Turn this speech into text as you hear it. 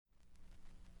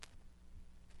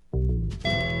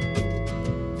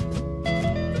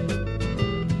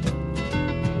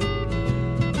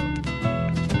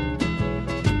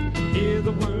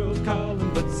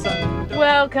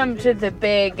Welcome to the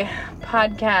big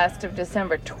podcast of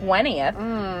December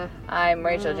 20th. I'm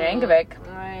Rachel Jankovic.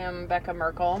 I am Becca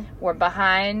Merkel. We're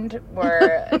behind.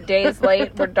 We're days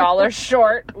late. We're dollars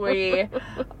short. We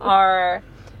are,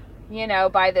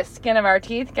 by the skin of our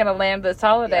teeth, going to land this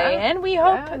holiday. Yeah. And we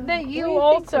hope that you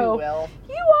also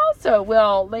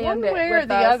will land One way it or with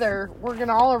the us. other, we're going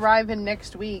to all arrive in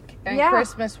next week. And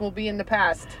Christmas will be in the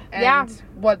past. And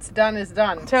what's done is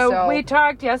done. So we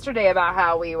talked yesterday about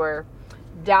how we were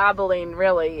dabbling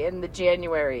really in the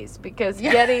Januaries because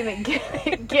getting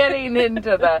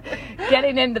into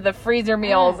the freezer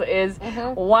meals is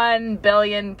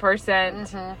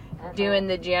 1,000,000,000% doing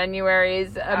the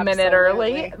Januaries a minute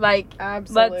early. Let's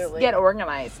get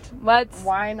organized.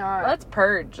 Why not? Let's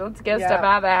purge. Let's get stuff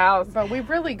out of the house. But we've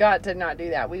really got to not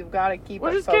do that. We've got to keep We're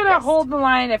it just focused. gonna hold the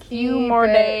line a few more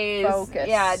days. Focused.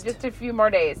 Yeah, just a few more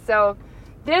days. So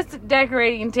this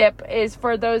decorating tip is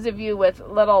for those of you with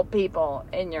little people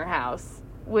in your house,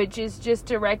 which is just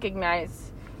to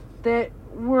recognize that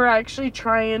we're actually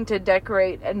trying to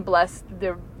decorate and bless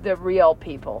the real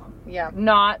people. Yeah.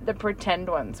 Not the pretend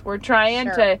ones. We're trying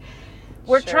to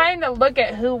look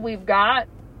at who we've got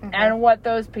and what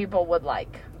those people would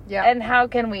like. Yeah. And how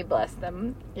can we bless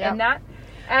them? Yeah.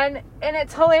 And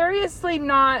it's hilariously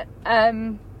not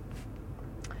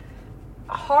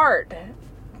hard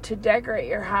to decorate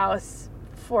your house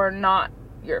for not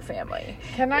your family.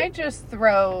 Can I just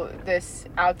throw this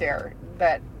out there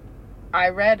that I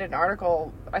read an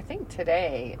article, I think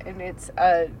today, and it's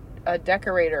a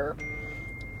decorator,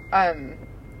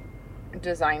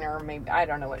 designer, maybe, I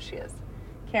don't know what she is.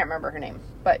 Can't remember her name.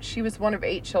 But she was one of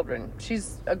 8 children.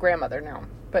 She's a grandmother now.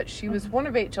 But she was one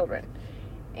of 8 children.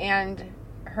 And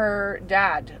her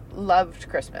dad loved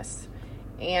Christmas.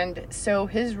 And so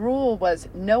his rule was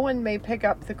no one may pick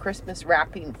up the Christmas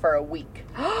wrapping for a week.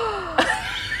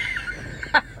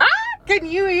 Can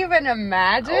you even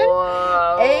imagine?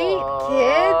 Whoa. 8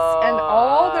 kids and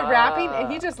all the wrapping.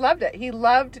 And he just loved it. He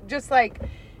loved just like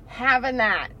having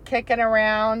that kicking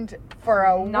around for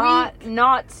a week.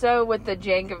 Not so with the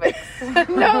Jankovics.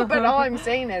 No, but all I'm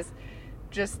saying is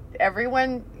just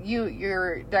everyone,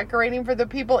 you're decorating for the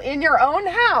people in your own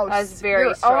house. That's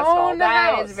very stressful.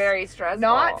 That is very stressful.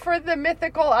 Not for the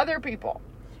mythical other people.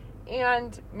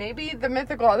 And maybe the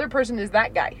mythical other person is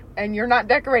that guy, and you're not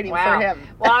decorating for him.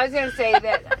 Well, I was going to say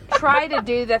that try to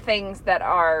do the things that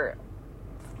are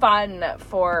fun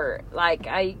for, like,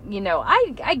 I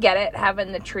get it,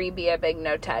 having the tree be a big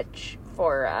no-touch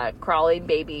for a crawling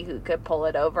baby who could pull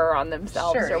it over on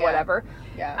themselves whatever.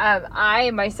 Yeah.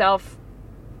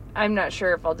 I'm not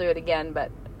sure if I'll do it again,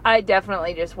 but I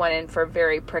definitely just went in for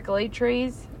very prickly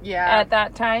trees at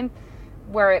that time,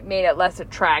 where it made it less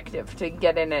attractive to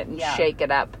get in it and shake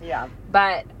it up. Yeah.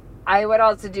 But I would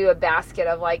also do a basket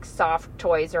of like soft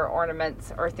toys or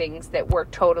ornaments or things that were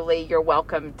totally, you're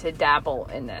welcome to dabble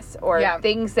in this. Or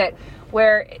things that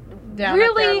where down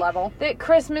really at their level. That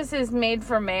Christmas is made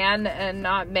for man and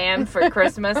not man for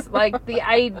Christmas. Like the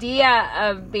idea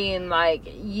of being like,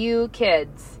 you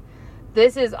kids,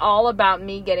 this is all about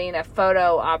me getting a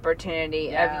photo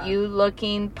opportunity of you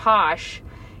looking posh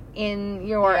in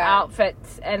your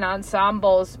outfits and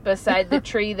ensembles beside the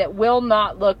tree that will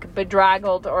not look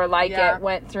bedraggled or like it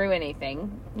went through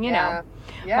anything.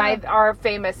 Our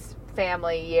famous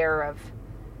family year of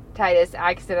Titus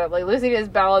accidentally losing his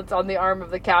balance on the arm of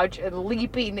the couch and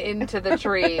leaping into the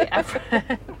tree.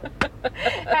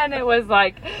 And it was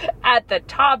like at the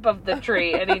top of the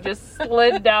tree, and he just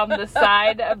slid down the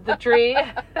side of the tree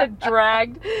and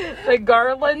dragged the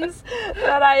garlands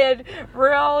that I had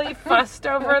really fussed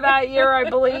over that year. I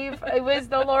believe it was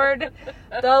the Lord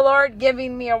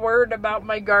giving me a word about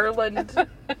my garland,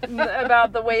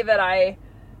 about the way that I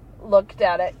looked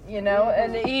at it,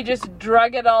 and he just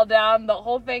drug it all down. The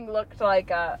whole thing looked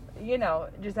like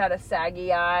just had a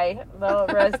saggy eye. The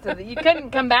rest of you couldn't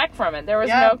come back from it. There was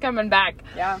no coming back.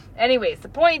 Yeah. Anyways, the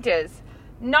point is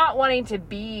not wanting to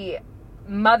be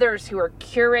mothers who are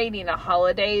curating a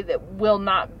holiday that will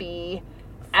not be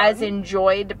as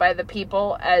enjoyed by the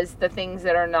people as the things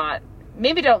that are not,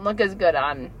 maybe don't look as good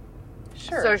on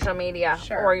social media,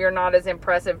 or you're not as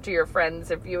impressive to your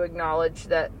friends if you acknowledge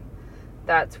that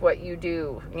that's what you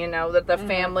do, that the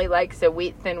family likes a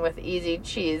wheat thin with easy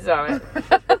cheese on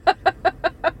it.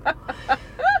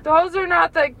 Those are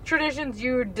not the traditions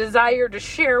you desire to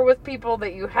share with people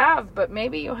that you have, but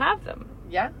maybe you have them.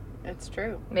 Yeah, it's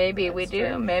true. Maybe we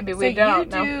do. Maybe we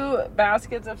don't. So you do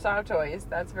baskets of soft toys.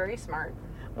 That's very smart.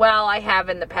 Well, I have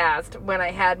in the past when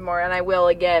I had more, and I will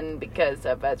again because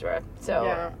of Ezra. So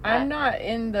Yeah, I'm not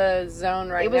in the zone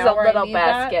right it was now. a little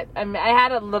basket. I mean, I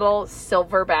had a little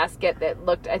silver basket that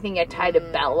looked. I think I tied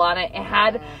a bell on it. It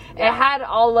had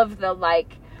all of the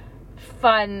like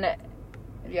fun,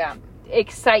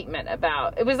 excitement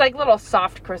about. It was like little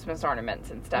soft Christmas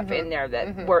ornaments and stuff in there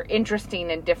that were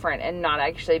interesting and different, and not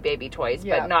actually baby toys,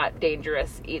 but not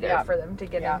dangerous either for them to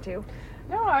get into.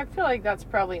 No, I feel like that's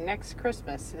probably next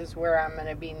Christmas is where I'm going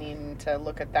to be needing to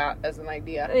look at that as an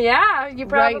idea. Yeah, you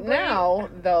probably... Right now,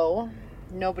 though,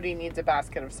 nobody needs a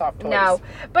basket of soft toys. No,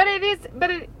 but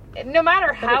no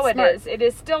matter how it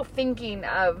is still thinking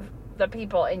of the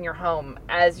people in your home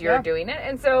as you're doing it.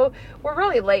 And so we're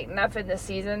really late enough in the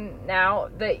season now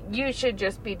that you should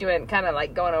just be doing kind of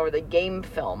like going over the game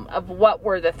film of what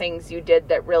were the things you did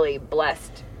that really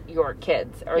blessed your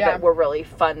kids or that were really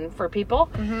fun for people.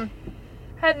 Mm-hmm.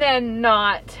 And then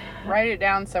not... Write it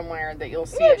down somewhere that you'll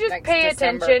see it just next pay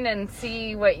December. attention and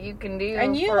see what you can do.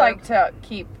 And you like to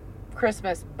keep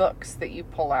Christmas books that you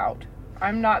pull out.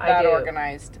 I'm not that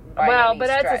organized by any but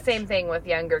that's stretch. the same thing with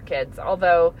younger kids.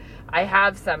 Although I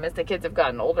have some, as the kids have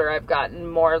gotten older, I've gotten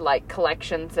more like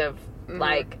collections of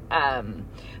like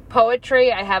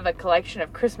poetry. I have a collection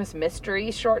of Christmas mystery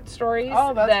short stories.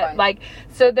 Oh, that's fun. Like,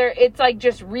 so it's like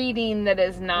just reading that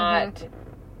is not...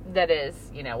 that is,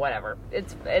 whatever.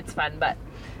 It's fun, but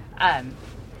I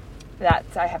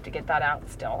have to get that out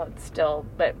still. It's still,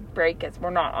 but we're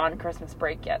not on Christmas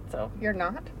break yet, so. You're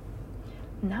not?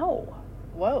 No.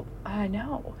 Whoa. I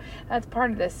know. That's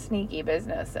part of this sneaky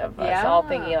business of us all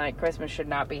thinking like Christmas should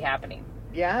not be happening.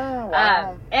 Yeah,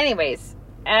 wow. Anyways,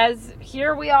 as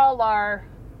here we all are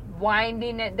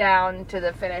winding it down to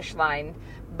the finish line,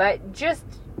 but just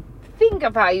think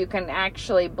of how you can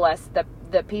actually bless the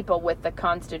people with the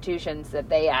constitutions that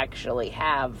they actually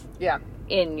have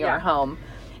in your home.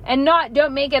 And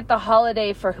don't make it the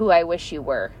holiday for who I wish you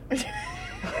were.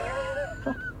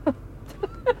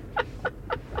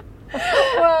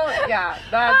 Well, yeah,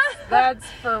 that's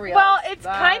for real. Well, it's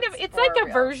like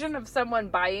a version of someone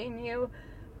buying you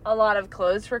a lot of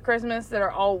clothes for Christmas that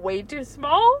are all way too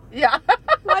small. Yeah.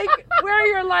 Like, where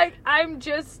you're like,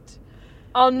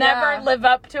 I'll never live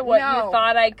up to what you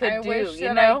thought I could do. Wish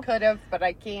that I could have, but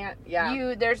I can't.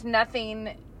 Yeah. There's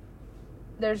nothing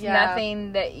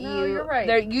that you. No, you're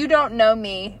right. You don't know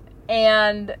me,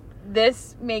 and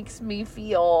this makes me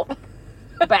feel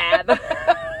bad.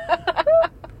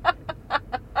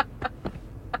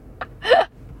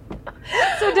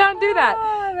 So don't do that.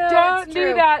 Don't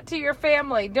do that to your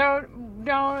family.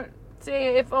 Don't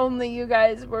say if only you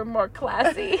guys were more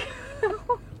classy.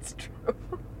 It's true.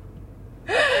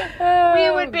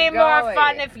 We would be more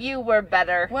fun if you were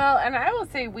better. Well, and I will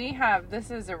say this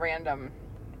is a random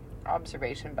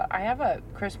observation, but I have a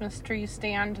Christmas tree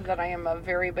stand that I am a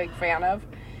very big fan of.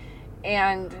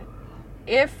 And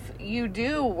if you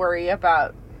do worry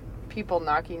about people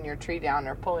knocking your tree down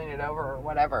or pulling it over or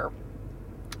whatever,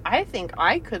 I think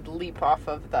I could leap off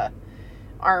of the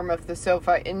arm of the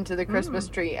sofa into the Christmas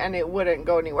tree and it wouldn't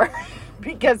go anywhere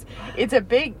because it's a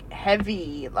big,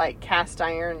 heavy, like cast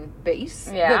iron base.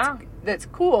 That's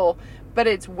cool, but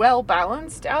it's well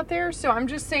balanced out there. So I'm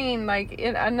just saying, like,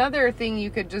 another thing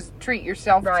you could just treat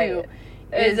yourself to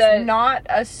is not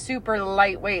a super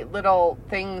lightweight little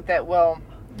thing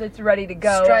that's ready to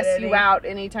go, stress you out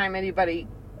anytime anybody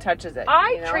touches it.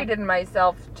 I treated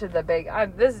myself to the big.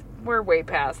 We're way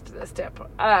past this tip.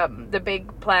 The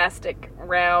big plastic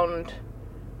round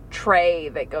tray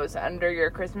that goes under your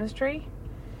Christmas tree.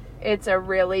 It's a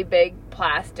really big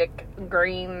plastic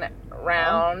green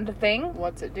round thing.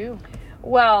 What's it do?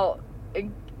 Well,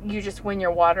 when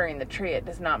you're watering the tree, it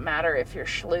does not matter if you're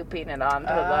slooping it onto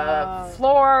the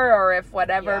floor or if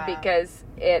whatever, because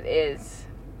it is.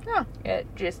 Yeah. It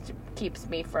just keeps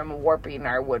me from warping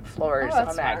our wood floors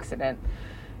on accident.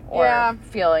 Or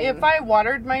feeling. If I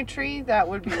watered my tree, that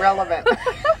would be relevant.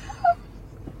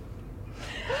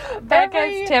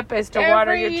 Becca's tip is to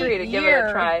water your tree to give it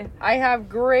a try. I have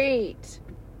great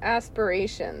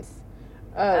aspirations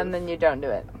and then you don't do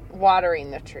it.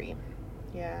 Watering the tree.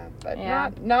 Yeah, but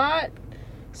not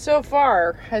so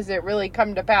far has it really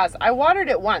come to pass. I watered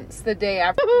it once the day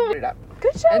after I put it up.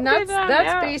 Good job. And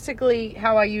that's basically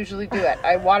how I usually do it.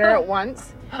 I water it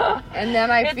once. And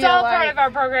then I feel like... It's all part of our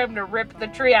program to rip the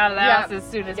tree out of the house as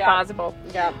soon as possible.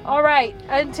 Yeah. All right.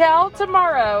 Until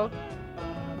tomorrow,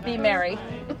 be merry.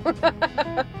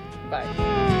 Bye.